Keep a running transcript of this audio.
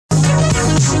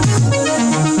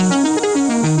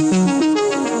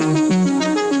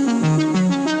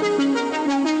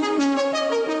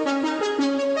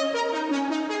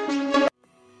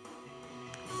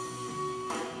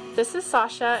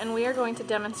Sasha, and we are going to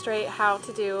demonstrate how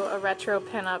to do a retro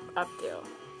pinup updo.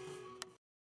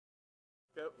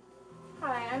 Yep.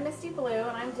 Hi, I'm Misti Blu,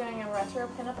 and I'm doing a retro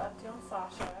pinup updo on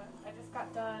Sasha. I just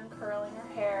got done curling her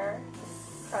hair,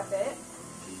 prep it.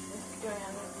 Just doing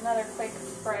another quick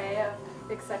spray of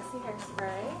Big Sexy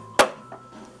hairspray.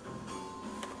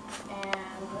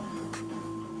 And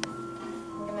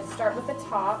I'm going to start with the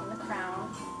top and the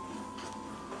crown.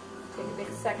 Take a big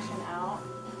section out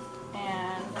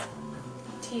and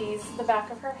tease the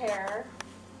back of her hair.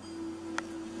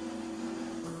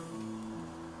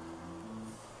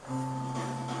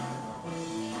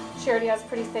 She already has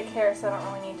pretty thick hair, so I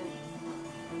don't really need to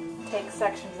take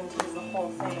sections and tease the whole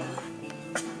thing.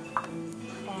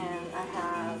 And I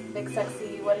have Big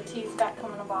Sexy What a Tease back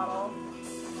comb in a bottle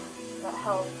that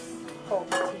helps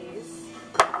hold the tease.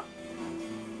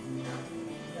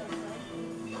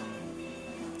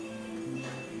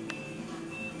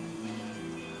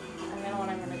 And then what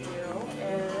I'm going to do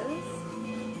is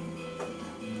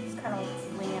just kind of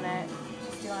winging it,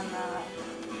 just doing the,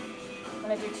 I'm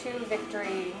going to do 2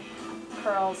 victory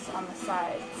curls on the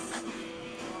sides.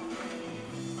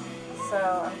 So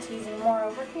I'm teasing more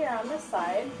over here on this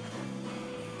side.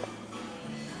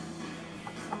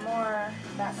 Some more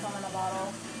back comb in a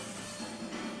bottle.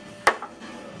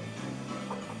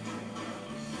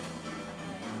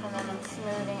 And then I'm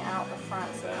smoothing out the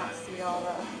front so you don't see all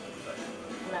the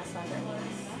mess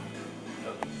underneath.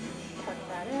 Tuck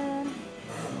that in.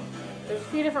 There's a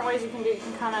few different ways you can do it. You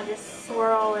can kind of just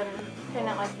swirl and pin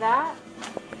it like that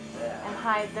and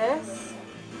hide this.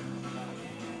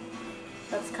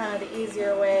 That's kind of the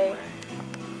easier way.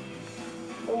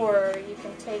 Or you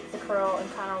can take the curl and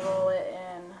kind of roll it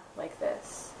in like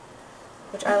this,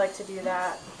 which I like to do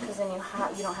that because then you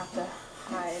don't have to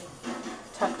hide,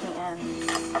 tuck the ends.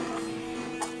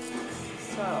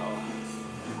 So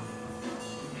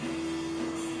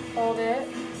hold it,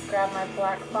 grab my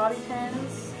black bobby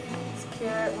pins,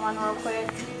 secure it one real quick,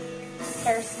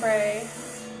 hairspray,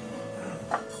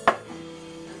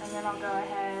 and then I'll go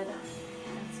ahead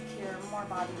and secure more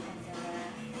bobby pins in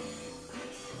there,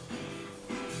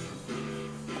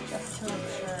 just to make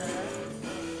sure.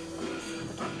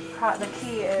 The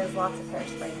key is lots of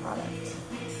hairspray product.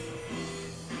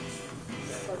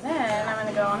 So then I'm going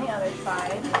to go on the other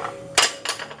side.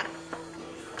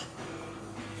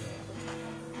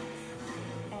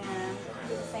 And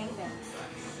do the same thing.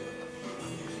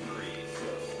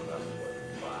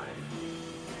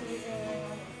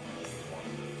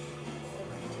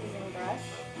 Teasing brush.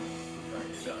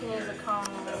 You can use a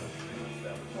comb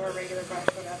or a regular brush,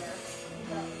 whatever.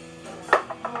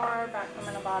 More back comb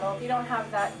in a bottle. If you don't have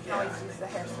that, you can always use the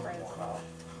hairspray as well.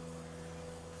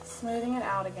 Smoothing it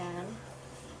out again.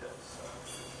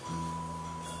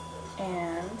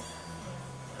 And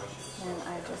then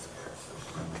I just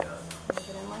move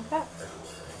it in like that.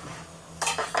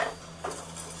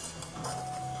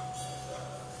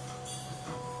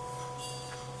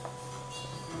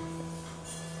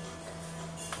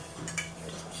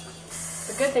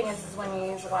 The good thing is when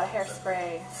you use a lot of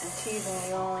hairspray and teasing,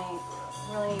 you only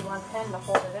really need one pin to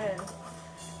hold it in.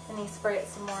 Then you spray it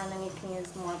some more, and then you can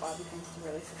use more bobby pins to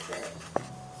really secure it.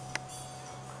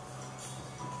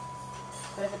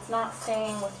 But if it's not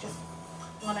staying with just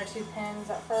 1 or 2 pins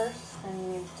at first, then you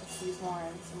need to tease more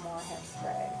and some more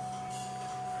hairspray.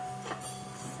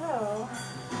 So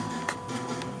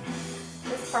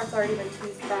this part's already been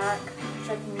teased back, which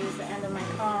I can use the end of my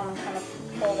comb and kind of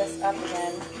pull this up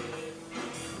again.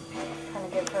 Kind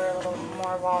of give her a little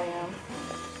more volume.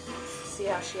 See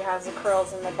how she has the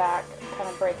curls in the back, kind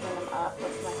of breaking them up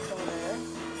with my finger.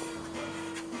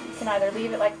 You can either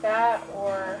leave it like that,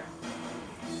 or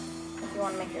if you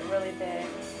want to make it really big,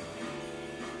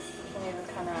 you can even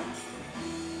kind of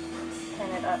pin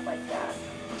it up like that.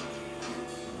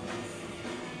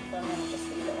 So I'm going to just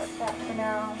leave it like that for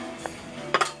now.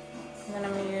 And then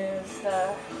I'm going to use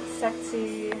the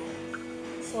Sexy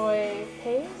soy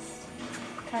paste.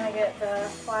 Kind of get the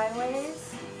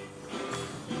flyaways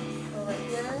over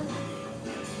here.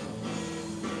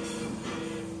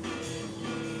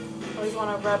 Always want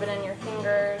to rub it in your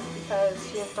fingers because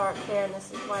she has dark hair and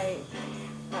this is white.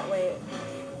 That way it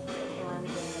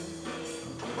blends in.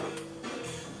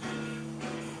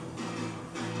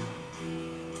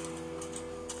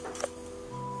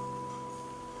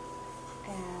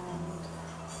 And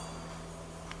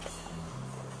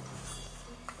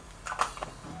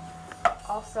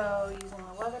also using the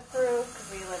weatherproof because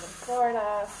we live in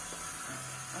Florida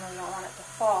and we don't want it to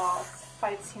fall. It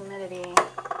fights humidity.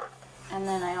 And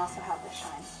then I also have the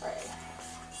shine spray.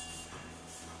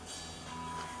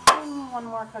 And one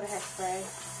more coat of hairspray.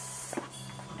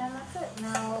 And that's it.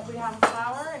 Now we have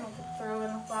flour and we can throw